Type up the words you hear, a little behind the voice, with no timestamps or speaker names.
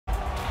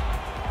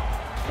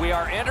We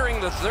are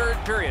entering the third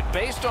period.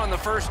 Based on the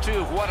first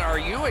two, what are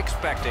you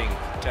expecting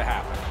to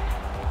happen?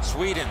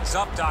 Sweden's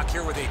up, Doc,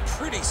 here with a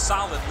pretty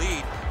solid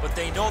lead, but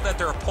they know that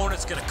their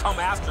opponent's going to come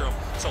after them.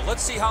 So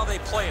let's see how they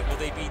play it. Will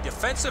they be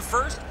defensive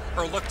first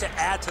or look to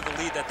add to the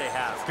lead that they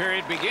have?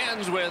 Period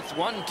begins with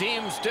one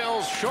team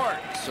still short,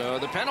 so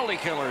the penalty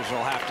killers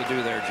will have to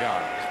do their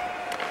job.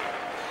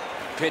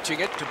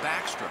 Pitching it to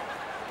Backstrom.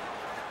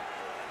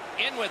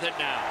 In with it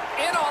now.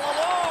 In all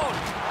alone.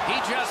 He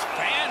just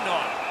fanned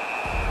on it.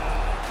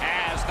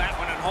 Has that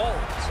one and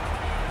holds.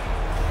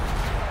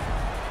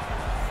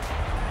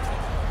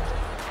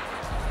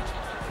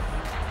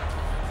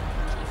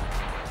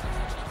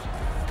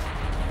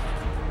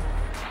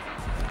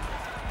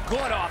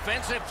 Good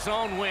offensive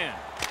zone win.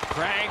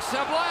 Cranks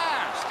a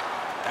blast.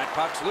 That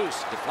puck's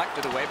loose,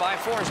 deflected away by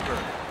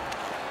Forsberg.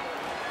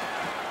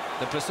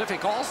 The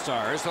Pacific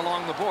All-Stars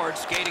along the board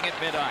skating at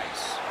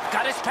mid-ice.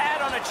 Got his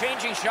pad on a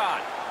changing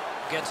shot.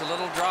 Gets a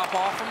little drop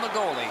off from the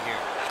goalie here.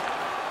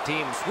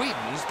 Team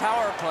Sweden's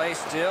power play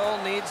still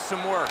needs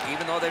some work,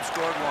 even though they've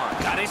scored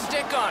one. Got his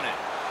stick on it.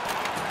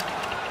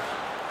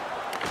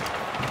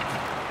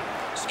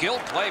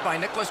 Skilled play by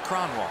Niklas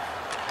Kronwall.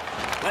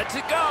 Lets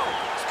it go.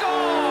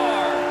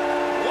 Score!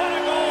 What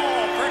a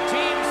goal for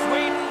Team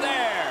Sweden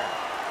there.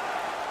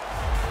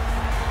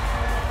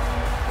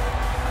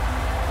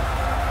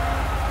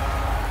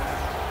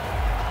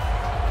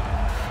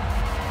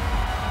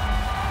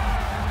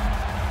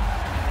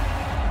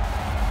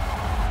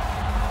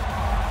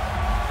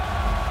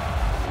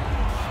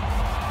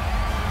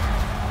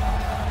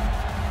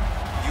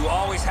 You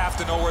always have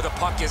to know where the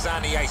puck is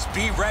on the ice.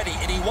 Be ready,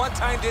 and he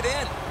one-timed it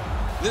in.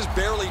 This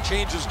barely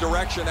changes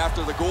direction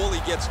after the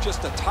goalie gets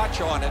just a touch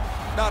on it.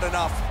 Not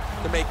enough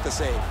to make the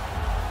save.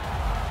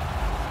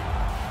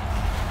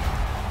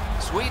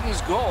 Sweden's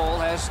goal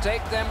has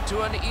taken them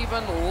to an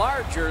even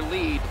larger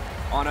lead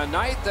on a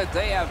night that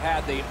they have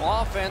had the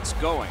offense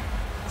going.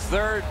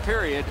 Third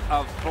period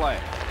of play.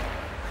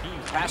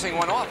 Passing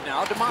one off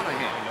now to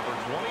Monahan. Number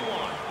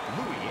 21,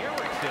 Louis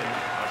Eriksson,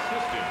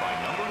 assisted by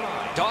number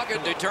 9.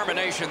 Dogged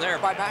determination there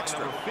by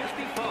Backstrom. Number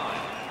 55,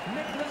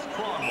 Niklas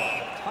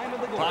Kronwall. Time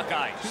of the goal, Puck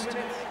ice. 2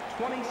 minutes,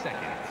 20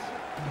 seconds.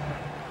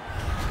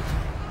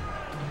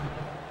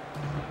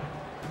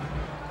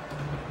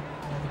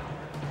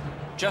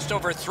 Just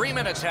over 3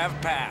 minutes have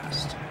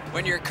passed.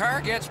 When your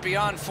car gets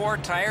beyond 4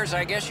 tires,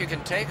 I guess you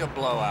can take a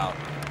blowout.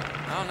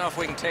 I don't know if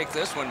we can take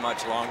this one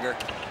much longer.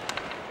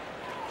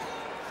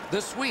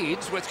 The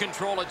Swedes with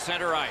control at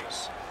center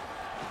ice.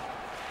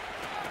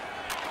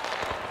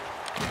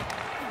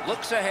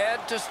 Looks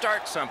ahead to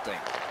start something.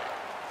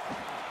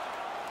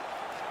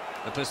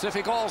 The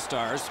Pacific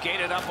All-Stars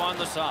skated up on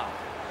the side.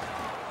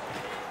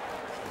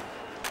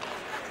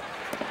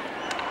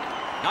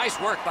 Nice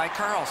work by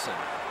Carlson.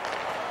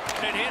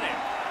 It hit him.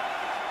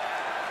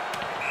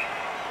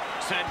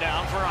 Sent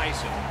down for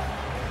icing.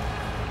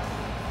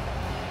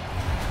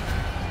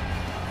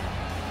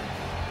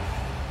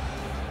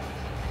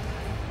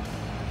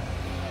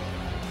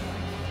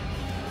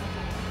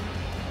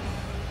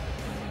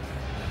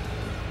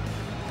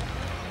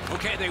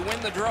 Okay, they win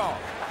the draw.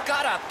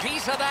 Got a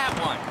piece of that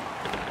one.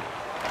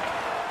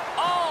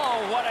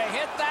 Oh, what a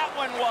hit that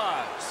one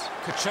was.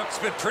 Kachuk's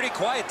been pretty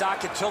quiet,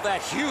 Doc, until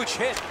that huge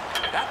hit.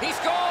 He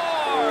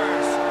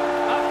scores!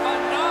 A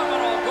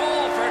phenomenal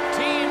goal for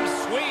Team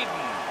Sweden.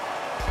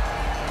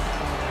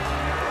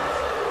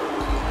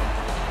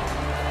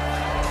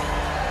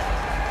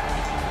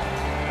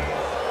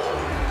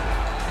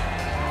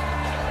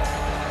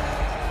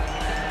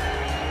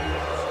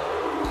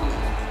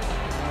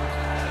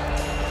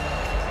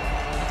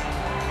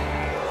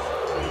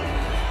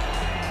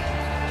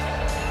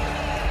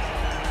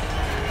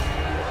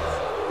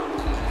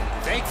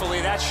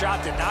 Thankfully, that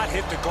shot did not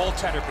hit the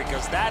goaltender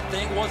because that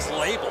thing was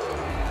labeled.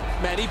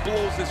 Man, he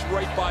blows this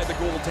right by the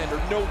goaltender.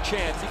 No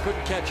chance. He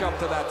couldn't catch up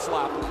to that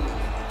slap.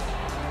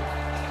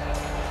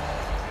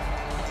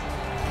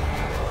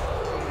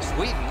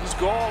 Sweden's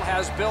goal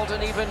has built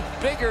an even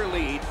bigger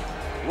lead.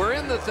 We're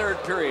in the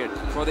third period.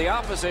 For the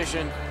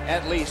opposition,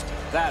 at least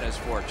that is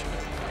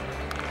fortunate.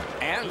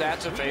 And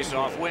that's a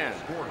face-off win.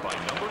 Scored by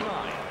number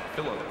 9,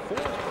 Philip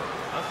Forsberg,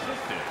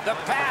 assisted. The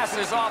pass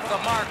is off the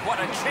mark. What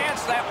a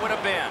chance that would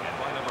have been.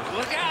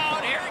 Look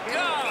out, here it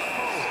comes.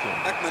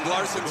 Ekman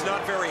Larsson's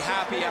not very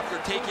happy after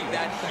taking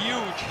that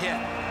huge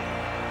hit.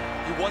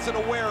 He wasn't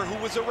aware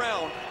who was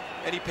around,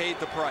 and he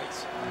paid the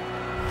price.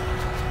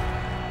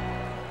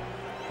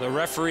 The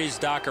referees,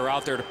 Doc, are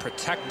out there to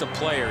protect the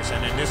players,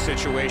 and in this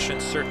situation,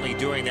 certainly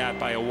doing that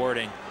by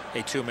awarding a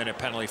 2-minute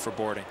penalty for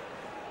boarding.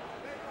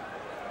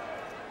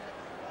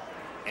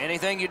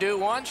 Anything you do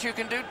once, you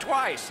can do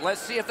twice.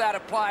 Let's see if that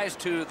applies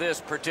to this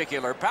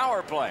particular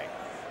power play.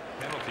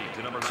 Penalty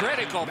to number 9.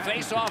 Critical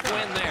face-off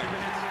win there.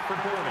 For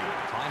boarding.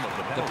 Time of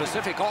the The penalty.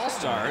 Pacific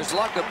All-Stars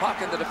lug the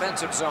puck in the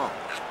defensive zone.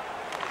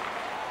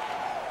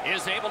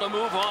 Is able to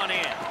move on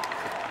in.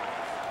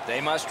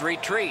 They must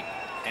retreat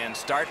and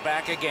start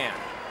back again.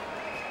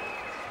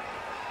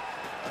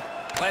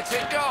 Lets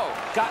it go.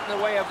 Got in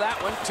the way of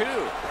that one,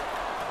 too.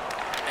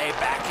 A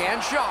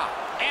backhand shot.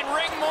 And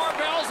ring more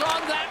bells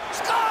on that.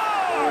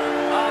 Score!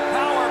 A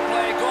power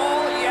play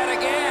goal yet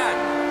again.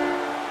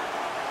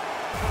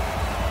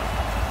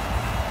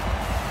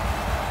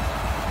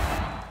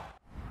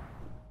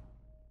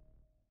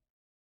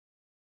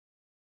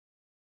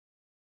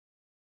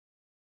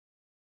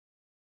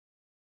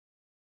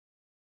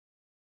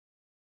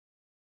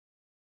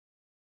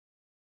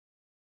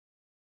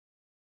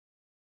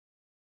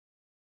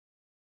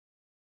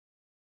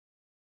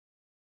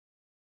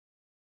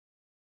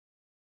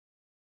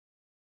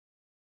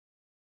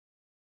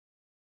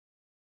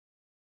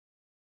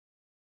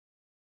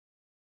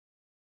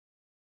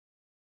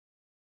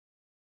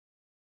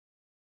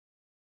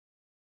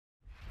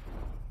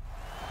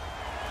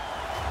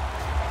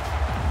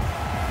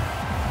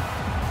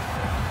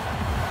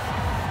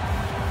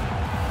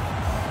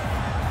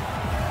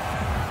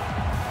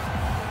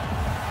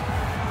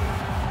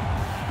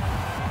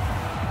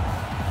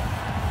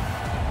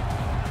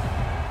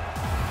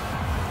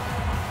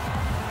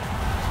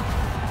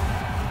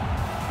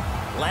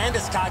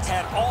 Landeskog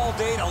had all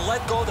day to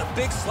let go the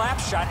big slap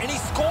shot, and he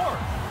scored.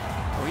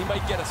 Well, he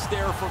might get a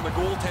stare from the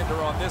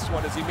goaltender on this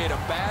one as he made a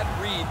bad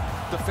read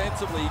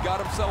defensively. He got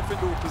himself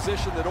into a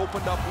position that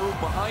opened up room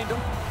behind him,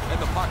 and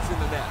the puck's in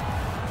the net.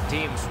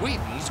 Team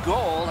Sweden's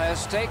goal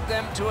has taken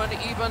them to an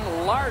even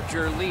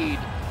larger lead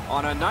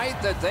on a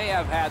night that they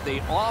have had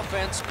the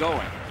offense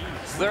going.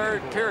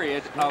 Third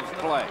period of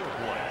play.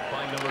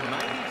 By number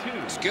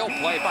 92. Skill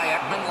play by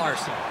Ekman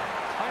Larsson.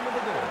 Time of the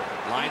goal.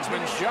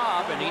 Linesman's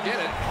job, and he did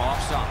it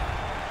offside.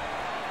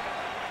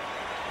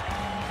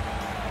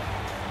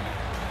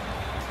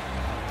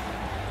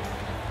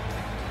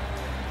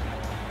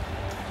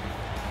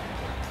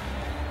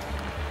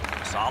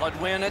 Solid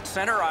win at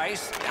center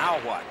ice. Now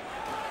what?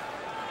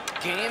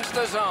 Gains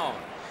the zone.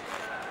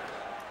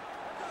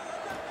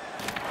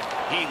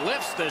 He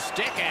lifts the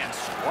stick and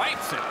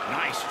swipes it.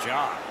 Nice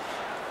job.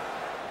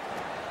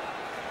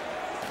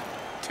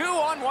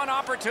 2-on-1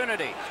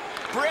 opportunity.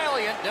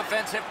 Brilliant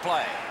defensive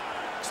play.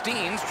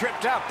 Steen's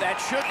tripped up. That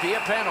should be a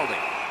penalty.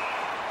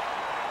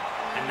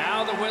 And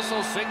now the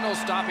whistle signals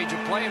stoppage of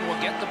play and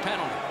will get the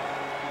penalty.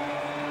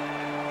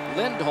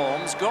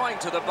 Lindholm's going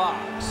to the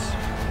box.